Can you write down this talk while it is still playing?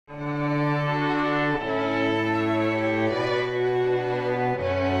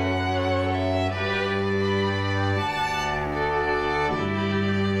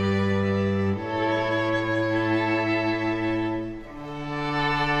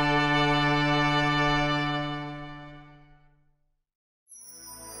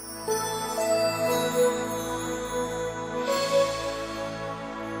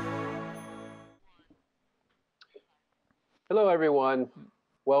everyone.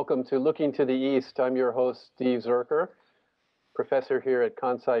 Welcome to Looking to the East. I'm your host, Steve Zurcher, professor here at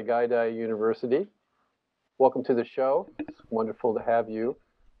Kansai Gaidai University. Welcome to the show. It's wonderful to have you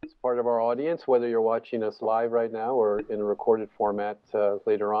as part of our audience, whether you're watching us live right now or in a recorded format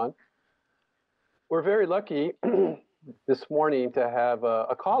later on. We're very lucky this morning to have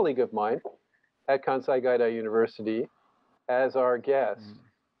a colleague of mine at Kansai Gaidai University as our guest.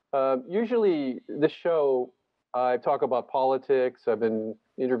 Usually this show, I talk about politics. I've been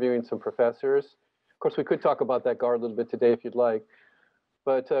interviewing some professors. Of course, we could talk about that Garr a little bit today if you'd like.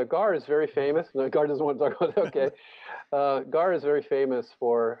 But Garr is very famous. No, Garr doesn't want to talk about that. Okay. Garr is very famous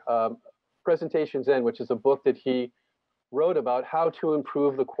for Presentation Zen, which is a book that he wrote about how to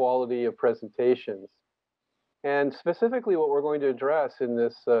improve the quality of presentations. And specifically what we're going to address in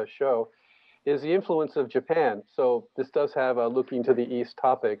this show is the influence of Japan. So this does have a looking to the East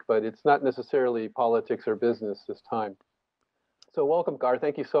topic, but it's not necessarily politics or business this time. So welcome, Garr.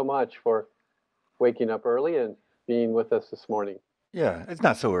 Thank you so much for waking up early and being with us this morning. Yeah, it's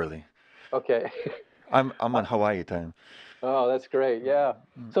not so early. Okay. I'm on Hawaii time. Oh, that's great. Yeah.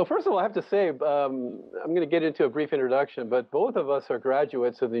 So first of all, I have to say, I'm going to get into a brief introduction, but both of us are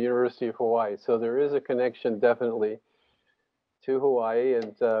graduates of the University of Hawaii. So there is a connection definitely to Hawaii.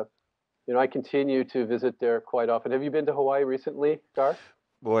 And I continue to visit there quite often. Have you been to Hawaii recently, Garr?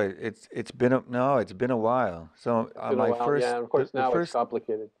 Boy, it's been a while. So It's been a while. Yeah, and of course now it's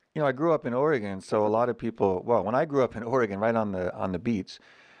complicated. I grew up in Oregon, so a lot of people. Well, when I grew up in Oregon, right on the beach,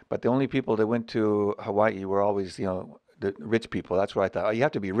 but the only people that went to Hawaii were always, the rich people. That's what I thought. Oh, you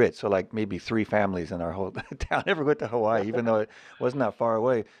have to be rich. So like maybe 3 families in our whole town ever went to Hawaii, even though it wasn't that far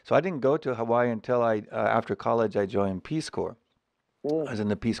away. So I didn't go to Hawaii until after college, I joined Peace Corps. I was in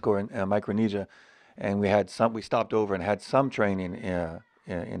the Peace Corps in Micronesia, and we stopped over and had some training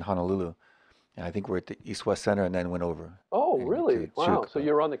in Honolulu, and I think we're at the East-West Center, and then went over. Oh, really? Wow. So but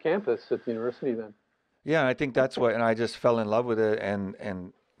you're on the campus at the university then? yeah, I think that's what, and I just fell in love with it, and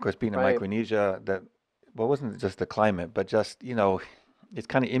of course being in Right. Micronesia, well, it wasn't just the climate, but just it's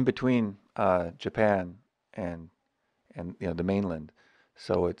kind of in between Japan and the mainland,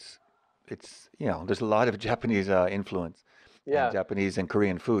 so it's there's a lot of Japanese influence. Yeah. And Japanese and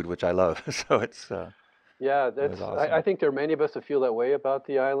Korean food, which I love. So Yeah, it was awesome. I think there are many of us that feel that way about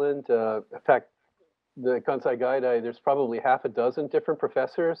the island. In fact, the Kansai Gaidai, there's probably half a dozen different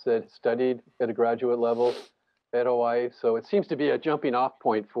professors that studied at a graduate level at Hawaii. So it seems to be a jumping off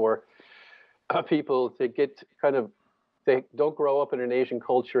point for people to get they don't grow up in an Asian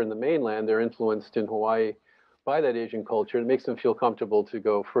culture in the mainland. They're influenced in Hawaii by that Asian culture. It makes them feel comfortable to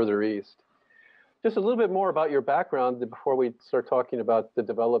go further east. Just a little bit more about your background before we start talking about the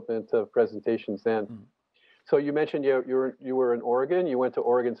development of Presentation Zen. So you mentioned you were in Oregon. You went to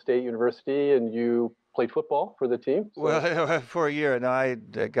Oregon State University and you played football for the team. So. Well, for a year, and I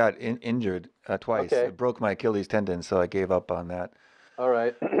got injured twice. Okay. It broke my Achilles tendon, so I gave up on that. All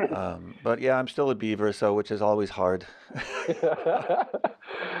right. But yeah, I'm still a Beaver, which is always hard.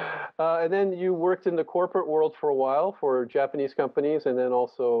 And then you worked in the corporate world for a while for Japanese companies and then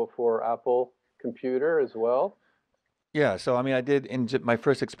also for Apple Computer as well. Yeah, so I mean, I did my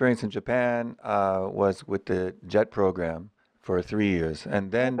first experience in Japan was with the JET program for 3 years,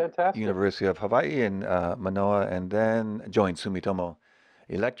 and then Fantastic. University of Hawaii in Manoa, and then joined Sumitomo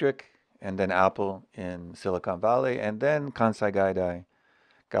Electric, and then Apple in Silicon Valley, and then Kansai Gaidai,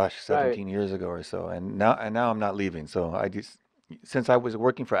 gosh, 17 years ago or so, and now I'm not leaving. So since I was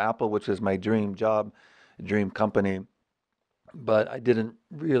working for Apple, which was my dream job, dream company, but I didn't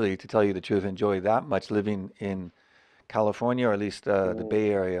really, to tell you the truth, enjoy that much living in California, or at least the Bay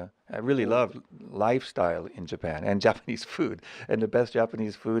Area. I really love lifestyle in Japan and Japanese food, and the best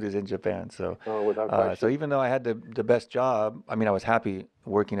Japanese food is in Japan. So, without question. So even though I had the best job, I mean, I was happy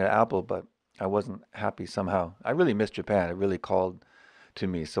working at Apple, but I wasn't happy somehow. I really missed Japan. It really called to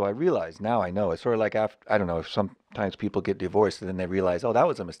me. So I realized, now I know. It's sort of like I don't know, if sometimes people get divorced and then they realize, oh, that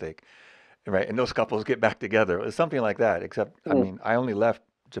was a mistake, right? And those couples get back together. It's something like that. Except, I mean, I only left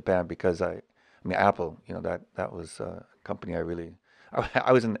Japan because Apple, that was a company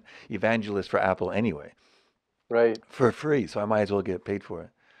I was an evangelist for Apple anyway. Right. For free, so I might as well get paid for it.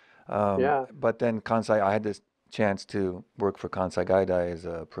 Yeah. But then I had this chance to work for Kansai Gaidai as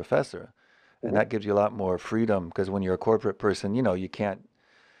a professor. And that gives you a lot more freedom, because when you're a corporate person, you can't,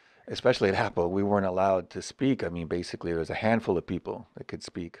 especially at Apple, we weren't allowed to speak. I mean, basically, there was a handful of people that could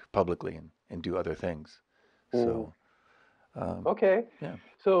speak publicly and do other things. So, okay. Yeah.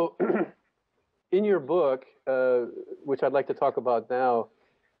 So in your book, which I'd like to talk about now,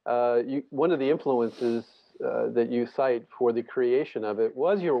 one of the influences that you cite for the creation of it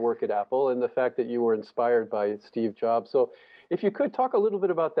was your work at Apple and the fact that you were inspired by Steve Jobs. So if you could talk a little bit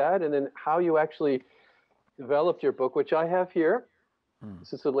about that and then how you actually developed your book, which I have here.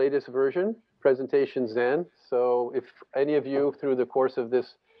 This is the latest version, Presentation Zen. So if any of you through the course of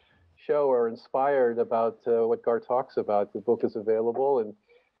this show are inspired about what Garr talks about, the book is available. And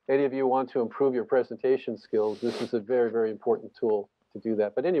any of you want to improve your presentation skills, this is a very, very important tool to do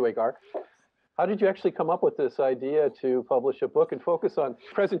that. But anyway, Garr, how did you actually come up with this idea to publish a book and focus on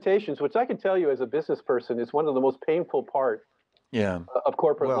presentations, which I can tell you as a business person is one of the most painful parts of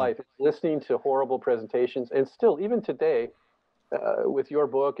corporate life, listening to horrible presentations. And still, even today, with your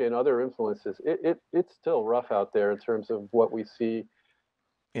book and other influences, it's still rough out there in terms of what we see,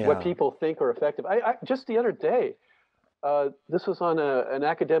 what people think are effective. I just the other day, this was on an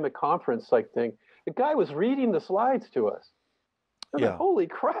academic conference like thing. The guy was reading the slides to us. I was like, holy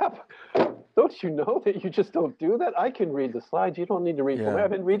crap! Don't you know that you just don't do that? I can read the slides. You don't need to read for me. I've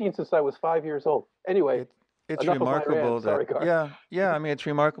been reading since I was 5 years old. Anyway, it's enough remarkable of my rant. Sorry, Garr. I mean, it's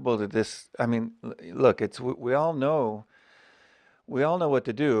remarkable that this. I mean, look, it's we all know. We all know what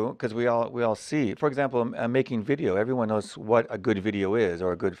to do because we all see. For example, making video. Everyone knows what a good video is,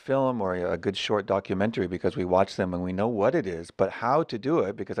 or a good film, or a good short documentary because we watch them and we know what it is. But how to do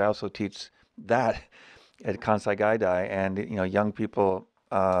it, because I also teach that at Kansai Gaidai, and young people,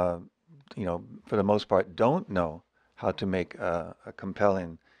 for the most part, don't know how to make a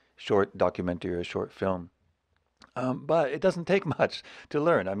compelling short documentary or short film. But it doesn't take much to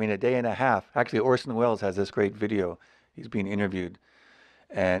learn. I mean, a day and a half. Actually, Orson Welles has this great video. He's being interviewed,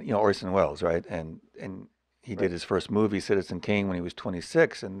 and Orson Welles, right? And he did his first movie, Citizen Kane, when he was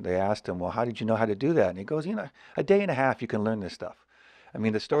 26, and they asked him, "Well, how did you know how to do that?" And he goes, "A day and a half, you can learn this stuff." I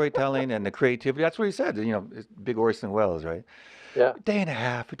mean, the storytelling and the creativity. That's what he said. It's big Orson Welles, right? Yeah. A day and a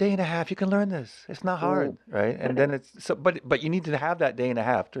half, you can learn this. It's not hard, right? And then it's so, but you need to have that day and a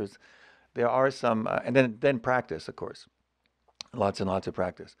half. There are some, and then practice, of course. Lots and lots of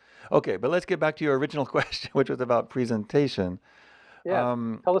practice. Okay, but let's get back to your original question, which was about presentation. Yeah.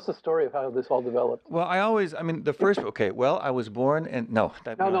 Tell us the story of how this all developed. Well, I was born in, no,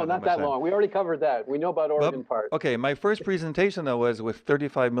 not that long. We already covered that. We know about Oregon part. Okay, my first presentation, though, was with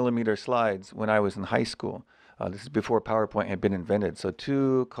 35 millimeter slides when I was in high school. This is before PowerPoint had been invented. So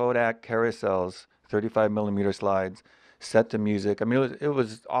 2 Kodak carousels, 35 millimeter slides, set to music. I mean, it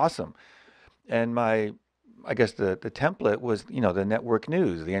was awesome. And I guess the template was, the network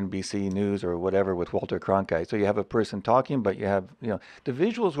news, the NBC News or whatever with Walter Cronkite. So you have a person talking, but you have, the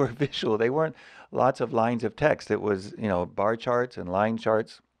visuals were visual. They weren't lots of lines of text. It was, bar charts and line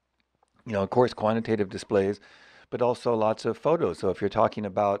charts, of course, quantitative displays, but also lots of photos. So if you're talking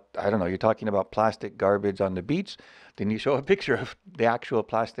about, you're talking about plastic garbage on the beach, then you show a picture of the actual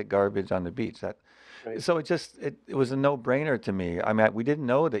plastic garbage on the beach. So it was a no-brainer to me. I mean, we didn't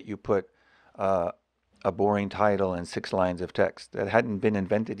know that you put a boring title and 6 lines of text. That hadn't been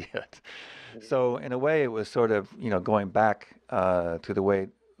invented yet. So in a way, it was sort of, going back to the way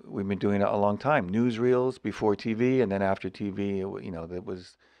we've been doing it a long time. Newsreels before TV, and then after TV,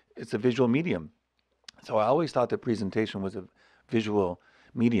 it's a visual medium. So I always thought that presentation was a visual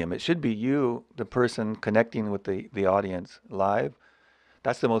medium. It should be you, the person, connecting with the audience live.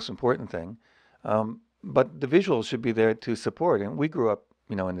 That's the most important thing. But the visuals should be there to support. And we grew up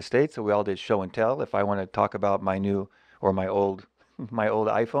in the States, so we all did show and tell. If I want to talk about my new or my old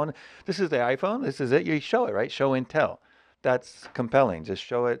iPhone, this is the iPhone, this is it, you show it, right? Show and tell. That's compelling. Just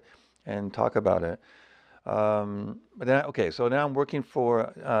show it and talk about it. But then, so now I'm working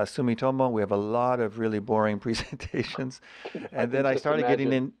for Sumitomo. We have a lot of really boring presentations. And then I started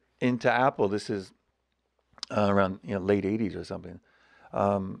getting into Apple. This is around late 80s or something.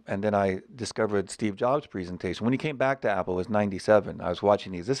 And then I discovered Steve Jobs' presentation. When he came back to Apple, it was 97. I was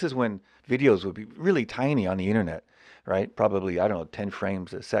watching these. This is when videos would be really tiny on the internet, right? Probably, 10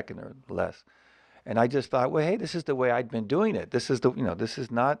 frames a second or less. And I just thought, well, hey, this is the way I'd been doing it. This is this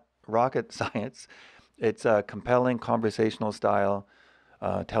is not rocket science. It's a compelling conversational style,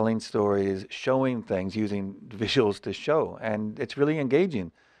 telling stories, showing things, using visuals to show. And it's really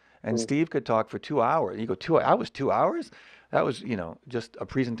engaging. And Steve could talk for 2 hours. You go, 2 hours? 2 hours? That was, just a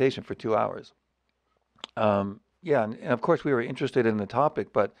presentation for 2 hours. And of course we were interested in the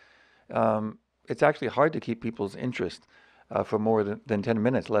topic, but it's actually hard to keep people's interest for more than 10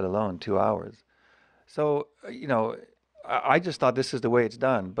 minutes, let alone 2 hours. So, I just thought this is the way it's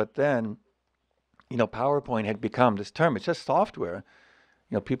done. But then, PowerPoint had become this term. It's just software.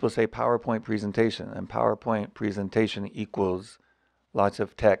 People say PowerPoint presentation, and PowerPoint presentation equals lots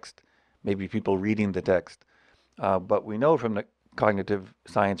of text, maybe people reading the text. But we know from the cognitive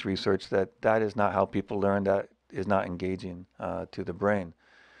science research that is not how people learn. That is not engaging to the brain.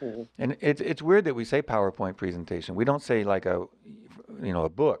 Hmm. And it's weird that we say PowerPoint presentation. We don't say like a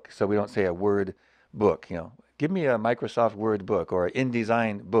book. So we don't say a Word book. Give me a Microsoft Word book or an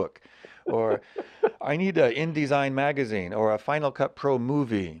InDesign book, or I need a InDesign magazine or a Final Cut Pro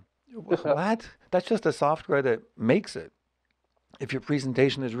movie. What? That's just a software that makes it. If your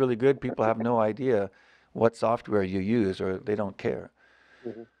presentation is really good, people have no idea what software you use, or they don't care.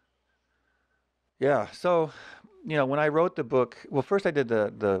 Hmm. Yeah. So, when I wrote the book, well, first I did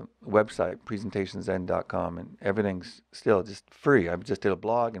the website, presentationzen.com, and everything's still just free. I just did a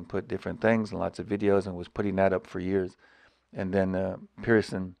blog and put different things and lots of videos and was putting that up for years. And then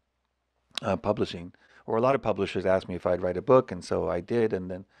Pearson Publishing, or a lot of publishers asked me if I'd write a book, and so I did.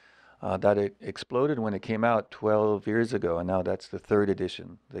 And then that it exploded when it came out 12 years ago, and now that's the third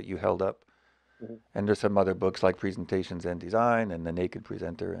edition that you held up. Hmm. And there's some other books like Presentations and Design and The Naked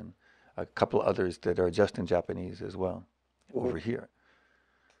Presenter and a couple others that are just in Japanese as well Hmm. over here.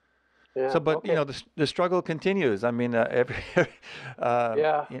 Yeah. So, but Okay. the struggle continues. I mean, Yeah.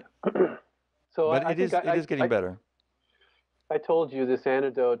 yeah, So but I think it is getting better. I told you this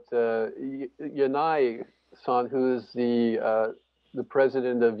anecdote. Yanai-san, who's the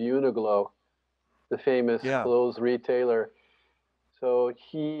president of Uniqlo, the famous Yeah, clothes retailer. So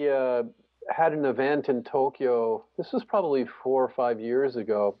he had an event in Tokyo. This was probably 4 or 5 years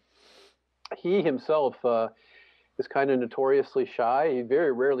ago. He himself is kind of notoriously shy. He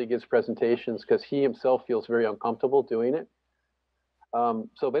very rarely gives presentations because he himself feels very uncomfortable doing it.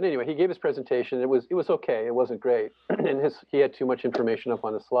 But anyway, he gave his presentation. It was okay. It wasn't great, and he had too much information up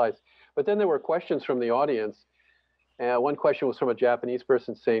on the slides. But then there were questions from the audience. One question was from a Japanese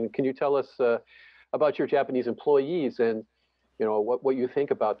person saying, "Can you tell us about your Japanese employees and what you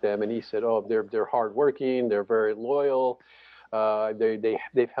think about them?" And he said, "Oh, they're hardworking. They're very loyal.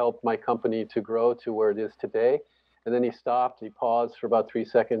 They've helped my company to grow to where it is today." And then he stopped. He paused for about 3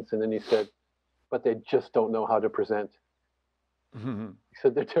 seconds, and then he said, "But they just don't know how to present." He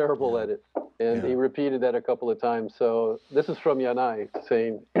said they're terrible yeah, at it. And he yeah. repeated that a couple of times. So this is from Yanai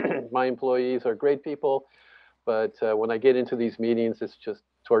saying, "My employees are great people, but when I get into these meetings, it's just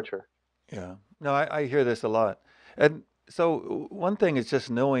torture." Yeah. No, I hear this a lot. And so one thing is just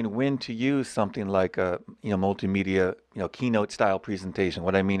knowing when to use something like a, multimedia, keynote style presentation.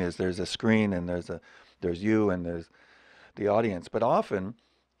 What I mean is there's a screen and there's you and there's the audience. But often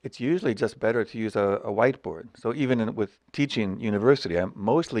it's usually just better to use a whiteboard. So even with teaching university, I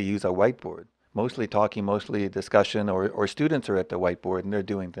mostly use a whiteboard, mostly talking, mostly discussion, or students are at the whiteboard and they're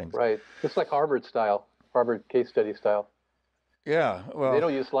doing things. Right. It's like Harvard style, Harvard case study style. Yeah, They well,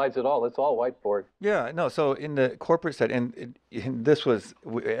 don't use slides at all. It's all whiteboard. yeah, no. So in the corporate set, and this was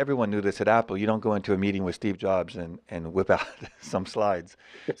everyone knew this at Apple. You don't go into a meeting with Steve Jobs and whip out some slides.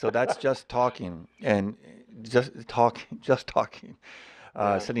 So that's just talking and just talking,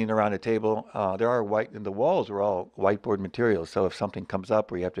 Yeah. sitting around a table. There are and the walls are all whiteboard materials. So if something comes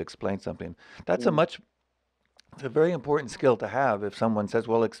up or you have to explain something, that's Mm. it's a very important skill to have. If someone says,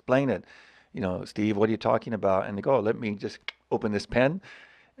 "Well, explain it," Steve, what are you talking about? And they go, "Let me just open this pen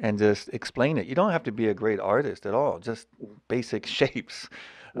and just explain it." You don't have to be a great artist at all, just basic shapes,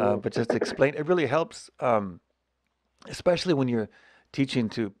 Mm. but just explain. It really helps, especially when you're teaching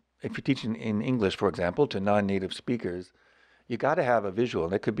if you're teaching in English, for example, to non-native speakers. You got to have a visual,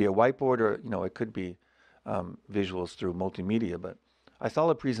 and it could be a whiteboard or it could be visuals through multimedia. But I saw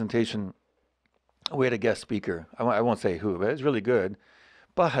a presentation. We had a guest speaker. I won't say who, but it was really good.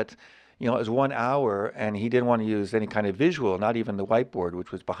 But, it was 1 hour and he didn't want to use any kind of visual, not even the whiteboard,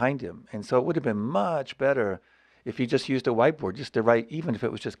 which was behind him. And so it would have been much better if he just used a whiteboard, just to write, even if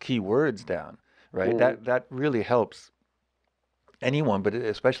it was just keywords down, right? Mm. That really helps anyone, but it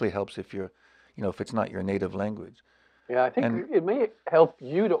especially helps if if it's not your native language. Yeah, I think And it may help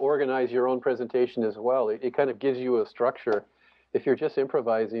you to organize your own presentation as well. It kind of gives you a structure. If you're just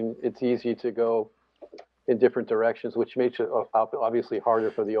improvising, it's easy to go in different directions, which makes it obviously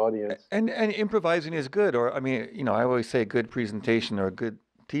harder for the audience. and improvising is good, or I mean, I always say good presentation or good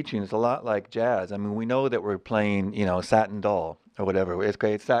teaching is a lot like jazz. I mean, we know that we're playing, Satin Doll or whatever. It's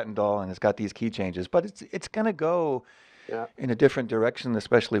great, it's Satin Doll, and it's got these key changes, but it's gonna go Yeah. in a different direction,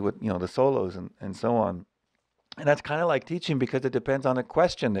 especially with the solos and so on. And that's kind of like teaching because it depends on a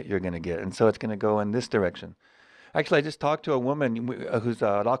question that you're going to get, and so it's going to go in this direction. Actually, I just talked to a woman who's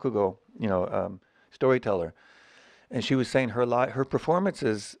a rakugo, storyteller, and she was saying her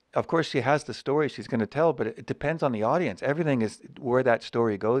performances. Of course, she has the story she's going to tell, but it depends on the audience. Everything is where that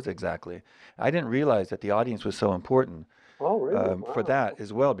story goes exactly. I didn't realize that the audience was so important Oh, really? for Wow. that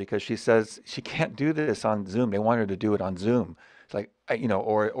as well, because she says she can't do this on Zoom. They want her to do it on Zoom. It's like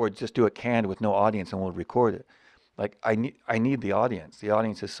or just do it canned with no audience and we'll record it. Like I need the audience. The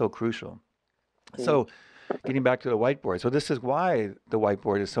audience is so crucial. So getting back to the whiteboard. So this is why the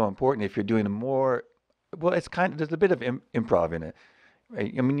whiteboard is so important if you're doing a more, well, it's kind of, there's a bit of improv in it.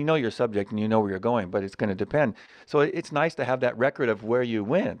 Right? I mean, you know your subject and you know where you're going, but it's going to depend. So it's nice to have that record of where you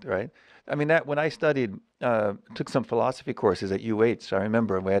went, right? I mean, that when I studied, took some philosophy courses at UH, I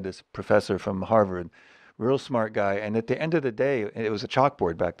remember we had this professor from Harvard, real smart guy, and at the end of the day, it was a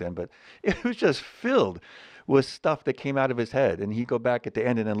chalkboard back then, but it was just filled with stuff that came out of his head, and he'd go back at the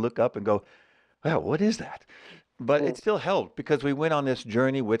end and then look up and go, "Wow, what is that?" But it still helped because we went on this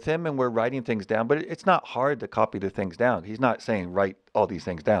journey with him and we're writing things down. But it's not hard to copy the things down. He's not saying write all these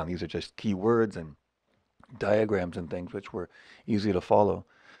things down. These are just key words and diagrams and things which were easy to follow.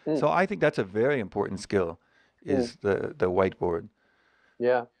 So I think that's a very important skill is the whiteboard.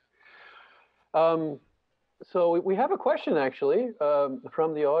 Yeah. So we have a question actually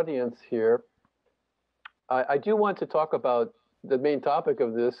from the audience here. I do want to talk about the main topic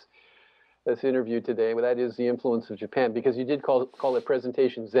of this interview today, that is the influence of Japan, because you did call it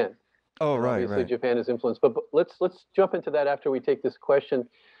Presentation Zen. Oh, And right, obviously, right. Japan is influenced. But let's jump into that after we take this question.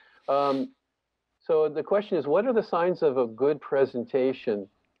 So the question is, what are the signs of a good presentation?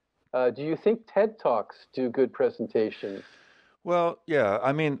 Do you think TED Talks do good presentations? Well, yeah.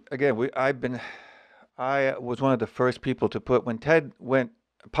 I mean, again, I was one of the first people to put, when TED went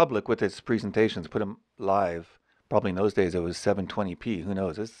public with its presentations, put them live. Probably in those days it was 720p. Who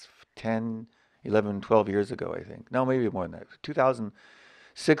knows? It's 10, 11, 12 years ago, I think. No, maybe more than that.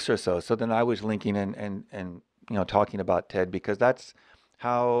 2006 or so. So then I was linking and talking about TED because that's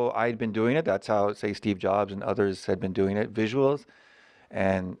how I'd been doing it. That's how, say, Steve Jobs and others had been doing it. Visuals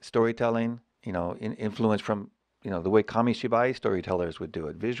and storytelling, influence from, the way kamishibai storytellers would do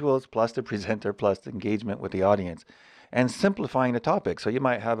it. Visuals plus the presenter plus the engagement with the audience and simplifying the topic. So you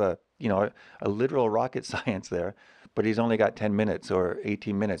might have a literal rocket science there, but he's only got 10 minutes or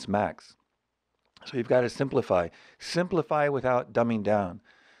 18 minutes max. So you've got to simplify without dumbing down.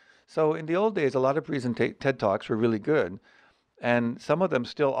 So in the old days, a lot of TED Talks were really good, and some of them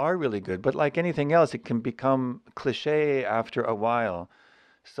still are really good. But like anything else, it can become cliche after a while.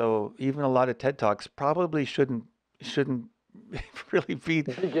 So even a lot of TED Talks probably shouldn't really be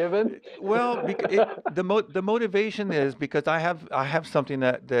Given? well. The motivation is because I have something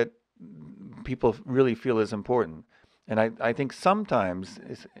that people really feel is important, and I think sometimes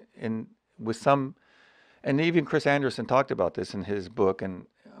in with some, and even Chris Anderson talked about this in his book, and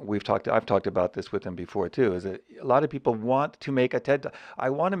I've talked about this with him before too, is that a lot of people want to make a TED Talk. I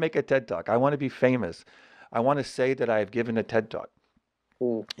want to make a TED Talk. I want to be famous. I want to say that I've given a TED Talk.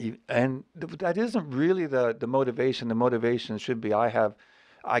 And that isn't really the motivation. The motivation should be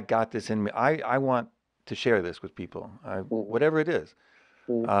I got this in me. I want to share this with people, whatever it is.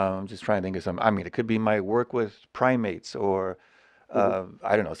 I'm just trying to think of some. I mean, it could be my work with primates, or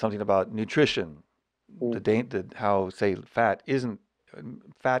I don't know, something about nutrition. How say fat is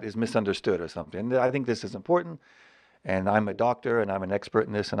misunderstood or something. And I think this is important. And I'm a doctor and I'm an expert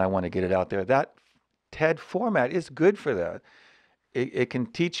in this, and I want to get it out there. That TED format is good for that. It can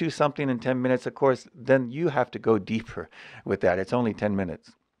teach you something in 10 minutes. Of course, then you have to go deeper with that. It's only 10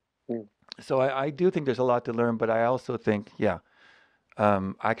 minutes. So I do think there's a lot to learn, but I also think, yeah,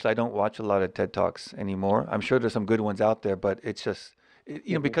 actually, I don't watch a lot of TED Talks anymore. I'm sure there's some good ones out there, but it's just,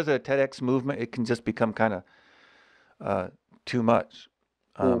 because of the TEDx movement, it can just become kind of too much.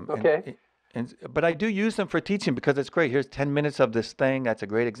 Okay. But I do use them for teaching because it's great. Here's 10 minutes of this thing. That's a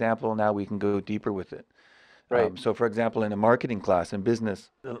great example. Now we can go deeper with it. Right. So, for example, in a marketing class in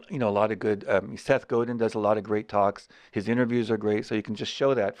business, a lot of good. Seth Godin does a lot of great talks. His interviews are great, so you can just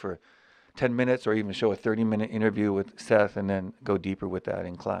show that for 10 minutes, or even show a 30-minute interview with Seth, and then go deeper with that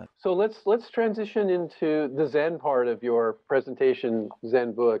in class. So let's transition into the Zen part of your Presentation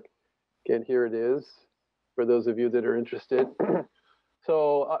Zen book. Again, here it is for those of you that are interested.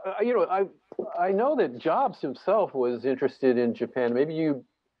 So I know that Jobs himself was interested in Japan. Maybe you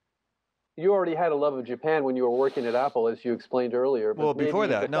already had a love of Japan when you were working at Apple, as you explained earlier. But Well, before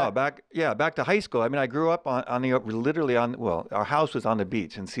maybe that, no, back to high school. I mean, I grew up literally on, well, our house was on the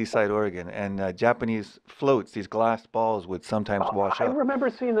beach in Seaside, Oregon, and Japanese floats, these glass balls would sometimes wash I up.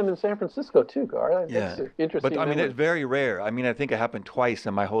 remember seeing them in San Francisco too, Garr. Yeah, That's an interesting but I mean, memory. it's very rare. I mean, I think it happened twice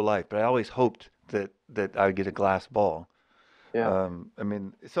in my whole life, but I always hoped that I would get a glass ball. Yeah. I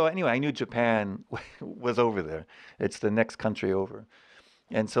mean, so anyway, I knew Japan was over there. It's the next country over.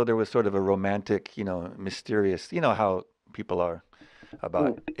 And so there was sort of a romantic, mysterious, how people are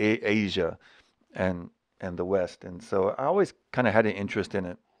about Asia and the West. And so I always kind of had an interest in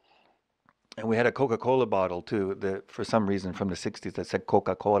it. And we had a Coca-Cola bottle too, that for some reason from the 60s that said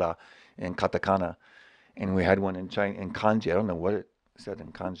Coca-Cola in katakana. and we had one in China in kanji. I don't know what it said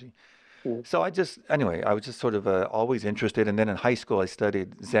in kanji. Mhm. So anyway, I was just sort of always interested. And then in high school, I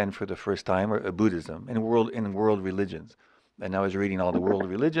studied Zen for the first time, or Buddhism, in world religions. And I was reading all the world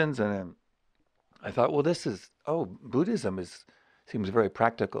religions, and then I thought, well, Buddhism seems very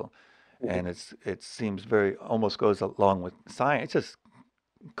practical, Mhm. and it seems very almost goes along with science. It's just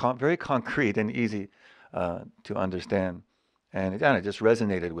very concrete and easy to understand, and it just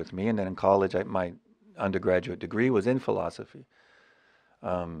resonated with me. And then in college, my undergraduate degree was in philosophy,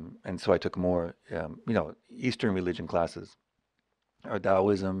 and so I took more, Eastern religion classes, or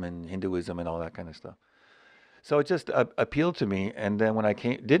Taoism and Hinduism and all that kind of stuff. So it just appealed to me. And then when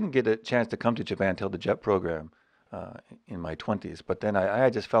didn't get a chance to come to Japan till the JET program uh, in my 20s, but then I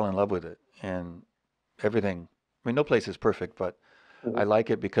just fell in love with it and everything. I mean, no place is perfect, but Mhm. I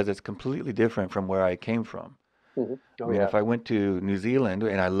like it because it's completely different from where I came from. Mhm. I Oh mean, yeah. if I went to New Zealand,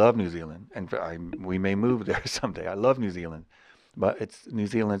 and I love New Zealand, and we may move there someday. I love New Zealand, but New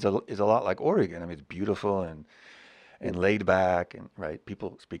Zealand is a lot like Oregon. I mean, it's beautiful and Mhm. laid back, and right,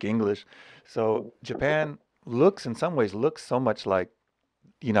 people speak English. So Mhm. Japan in some ways looks so much like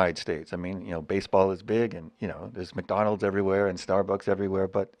the United States. I mean, baseball is big, and there's McDonald's everywhere and Starbucks everywhere,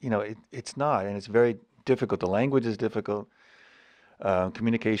 but it's not, and it's very difficult. The language is difficult.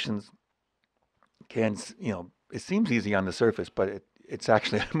 Communications it seems easy on the surface, but it's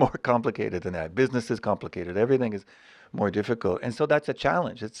actually more complicated than that. Business is complicated. Everything is more difficult, and so that's a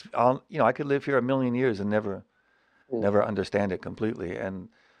challenge. I could live here a million years and Mhm. never understand it completely. And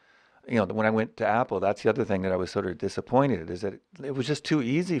when I went to Apple, that's the other thing that I was sort of disappointed, is that it was just too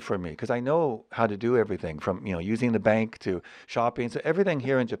easy for me, because I know how to do everything from using the bank to shopping. So everything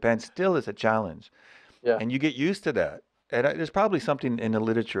here in Japan still is a challenge, Yeah. and you get used to that. And there's probably something in the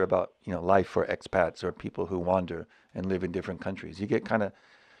literature about life for expats or people who wander and live in different countries. You Mhm.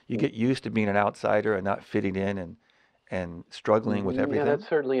 get used to being an outsider and not fitting in, and struggling with Yeah, that's everything.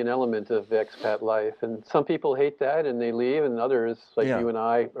 certainly an element of expat life. And some people hate that and they leave, and others, like Yeah, you and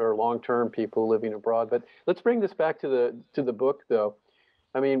I, are long-term people living abroad. But let's bring this back to the book, though.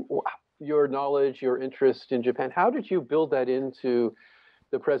 I mean, your knowledge, your interest in Japan, how did you build that into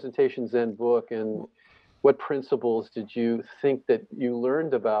the Presentation Zen book, and what principles did you think that you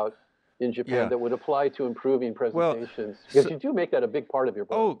learned about in Japan yeah. that would apply to improving Well, presentations? Because so, you do make that a big part of your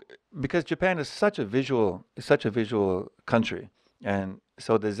book. oh, because Japan is such a visual country, and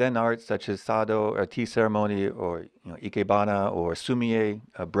so the Zen arts such as Sado or tea ceremony, or Ikebana or Sumie,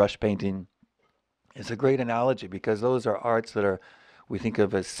 brush painting, is a great analogy, because those are arts that we think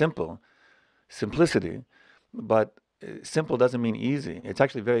of as simplicity, but simple doesn't mean easy. It's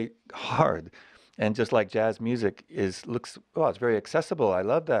actually very hard. And just like jazz music it's very accessible. I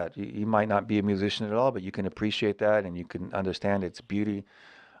love that. You might not be a musician at all, but you can appreciate that, and you can understand its beauty,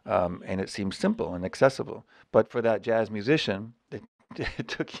 and it seems simple and accessible. But for that jazz musician, it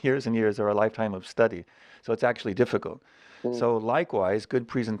took years and years or a lifetime of study. So it's actually difficult. Mm. So likewise, good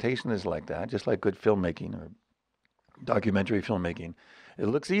presentation is like that, just like good filmmaking or documentary filmmaking. It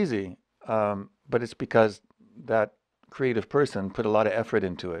looks easy, but it's because that creative person put a lot of effort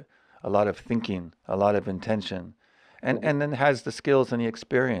into it, a lot of thinking, a lot of intention, Mhm. and then has the skills and the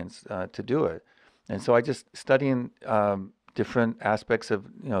experience to do it. And so I just studying different aspects of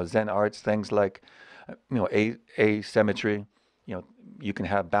Zen arts, things like asymmetry. You can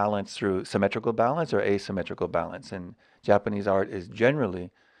have balance through symmetrical balance or asymmetrical balance, and Japanese art is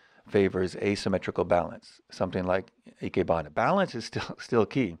generally favors asymmetrical balance, something like ikebana. Balance is still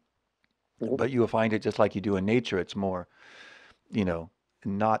key, Mhm. but you will find it just like you do in nature. It's more, you know,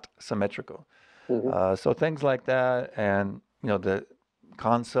 not symmetrical. Mhm. So things like that, and the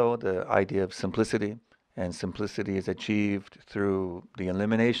kanso, the idea of simplicity, and simplicity is achieved through the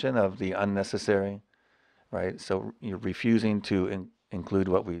elimination of the unnecessary, right? So you're refusing to include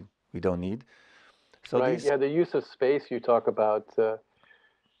what we don't need. So Right. these, Yeah, the use of space you talk about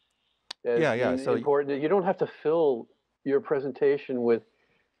as yeah, yeah. being So important. You don't have to fill your presentation with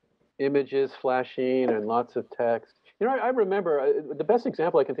images flashing and lots of text. I remember the best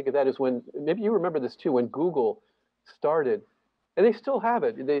example I can think of that is when, maybe you remember this too, when Google started, and they still have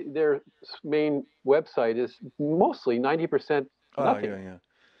it. Their main website is mostly 90% oh nothing. yeah, yeah,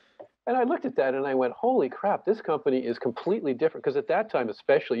 And I looked at that and I went, holy crap, this company is completely different. Because at that time,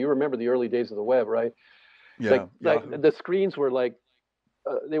 especially, you remember the early days of the web, right? yeah. Like Yahoo. the screens were like,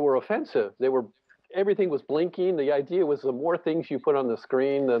 they were offensive. Everything was blinking. The idea was the more things you put on the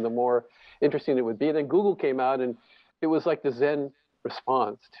screen, then the more interesting it would be. And then Google came out, and it was like the Zen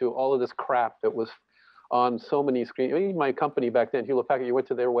response to all of this crap that was on so many screens. I mean, my company back then, Hewlett Packard, you went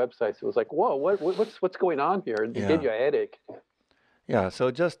to their websites. It was like, whoa, what's going on here? It gave Yeah. you a headache. Yeah,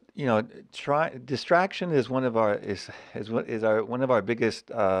 so just, try distraction is one of our is what is our one of our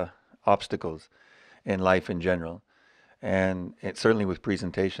biggest obstacles in life in general, and it certainly with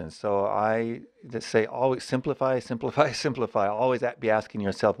presentations. So I just say always simplify, simplify, simplify. Always be asking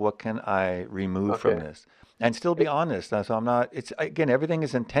yourself, what can I remove from Okay. this, and still be honest. So I'm not. It's again, everything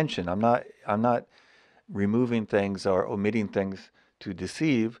is intention. I'm not removing things or omitting things to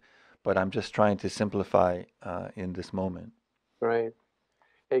deceive, but I'm just trying to simplify in this moment. Right.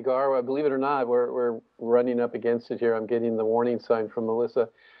 Hey, Gar, believe it or not, we're running up against it here. I'm getting the warning sign from Melissa.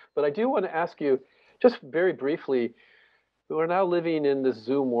 But I do want to ask you, just very briefly, we're now living in this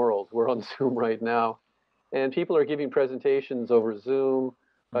Zoom world. We're on Zoom right now, and people are giving presentations over Zoom,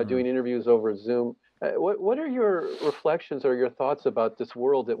 Hmm. doing interviews over Zoom. What are your reflections or your thoughts about this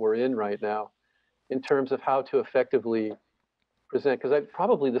world that we're in right now in terms of how to effectively present? Because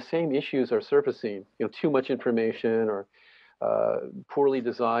probably the same issues are surfacing. Too much information or poorly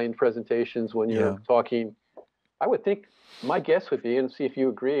designed presentations when you're Yeah. talking. I would think my guess would be, and see if you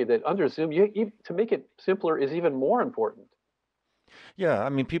agree, that under Zoom, to make it simpler is even more important. Yeah, I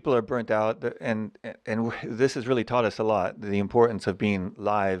mean, people are burnt out, and this has really taught us a lot, the importance of being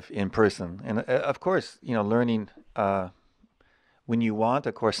live in person. And of course, learning when you want.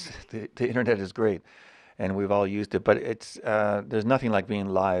 Of course, the internet is great, and we've all used it. But there's nothing like being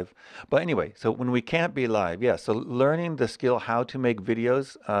live. But anyway, so when we can't be live, yeah. So learning the skill how to make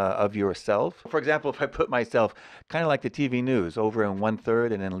videos of yourself. For example, if I put myself kind of like the TV news over in one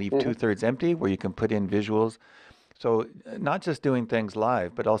third and then leave Hmm. 2/3 empty, where you can put in visuals. So not just doing things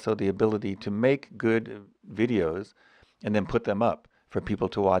live, but also the ability to make good videos and then put them up for people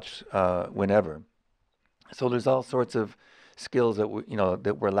to watch whenever. So there's all sorts of skills that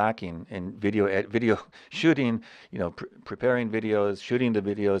we're lacking in video shooting, preparing videos, shooting the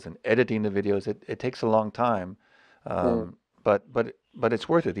videos, and editing the videos. It takes a long time, Mm. but it's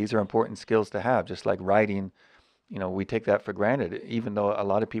worth it. These are important skills to have, just like writing. We take that for granted, even though a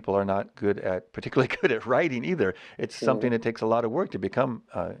lot of people are not particularly good at writing either. It's something Mm. that takes a lot of work to become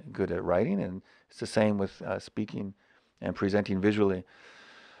good at writing, and it's the same with speaking and presenting visually.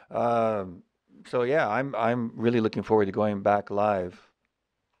 Um, so yeah, I'm really looking forward to going back live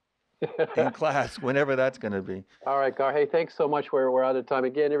in class whenever that's going to be. All right, Gar. Hey, thanks so much. We're out of time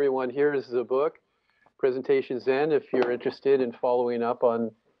again. Everyone, here's the book, Presentation Zen. If you're interested in following up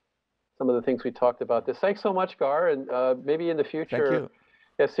on some of the things we talked about this, thanks so much, Gar. And maybe in the Thank future, you.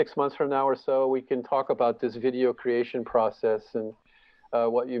 yeah, 6 months from now or so, we can talk about this video creation process and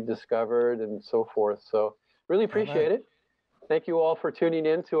what you've discovered and so forth. So really All appreciate right. it. Thank you all for tuning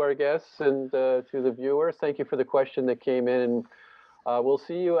in to our guests and to the viewers. Thank you for the question that came in. And we'll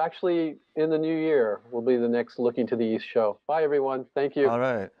see you actually in the new year. Will be the next Looking to the East show. Bye, everyone. Thank you. All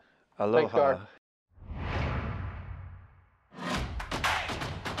right. Thanks, Gar. Aloha.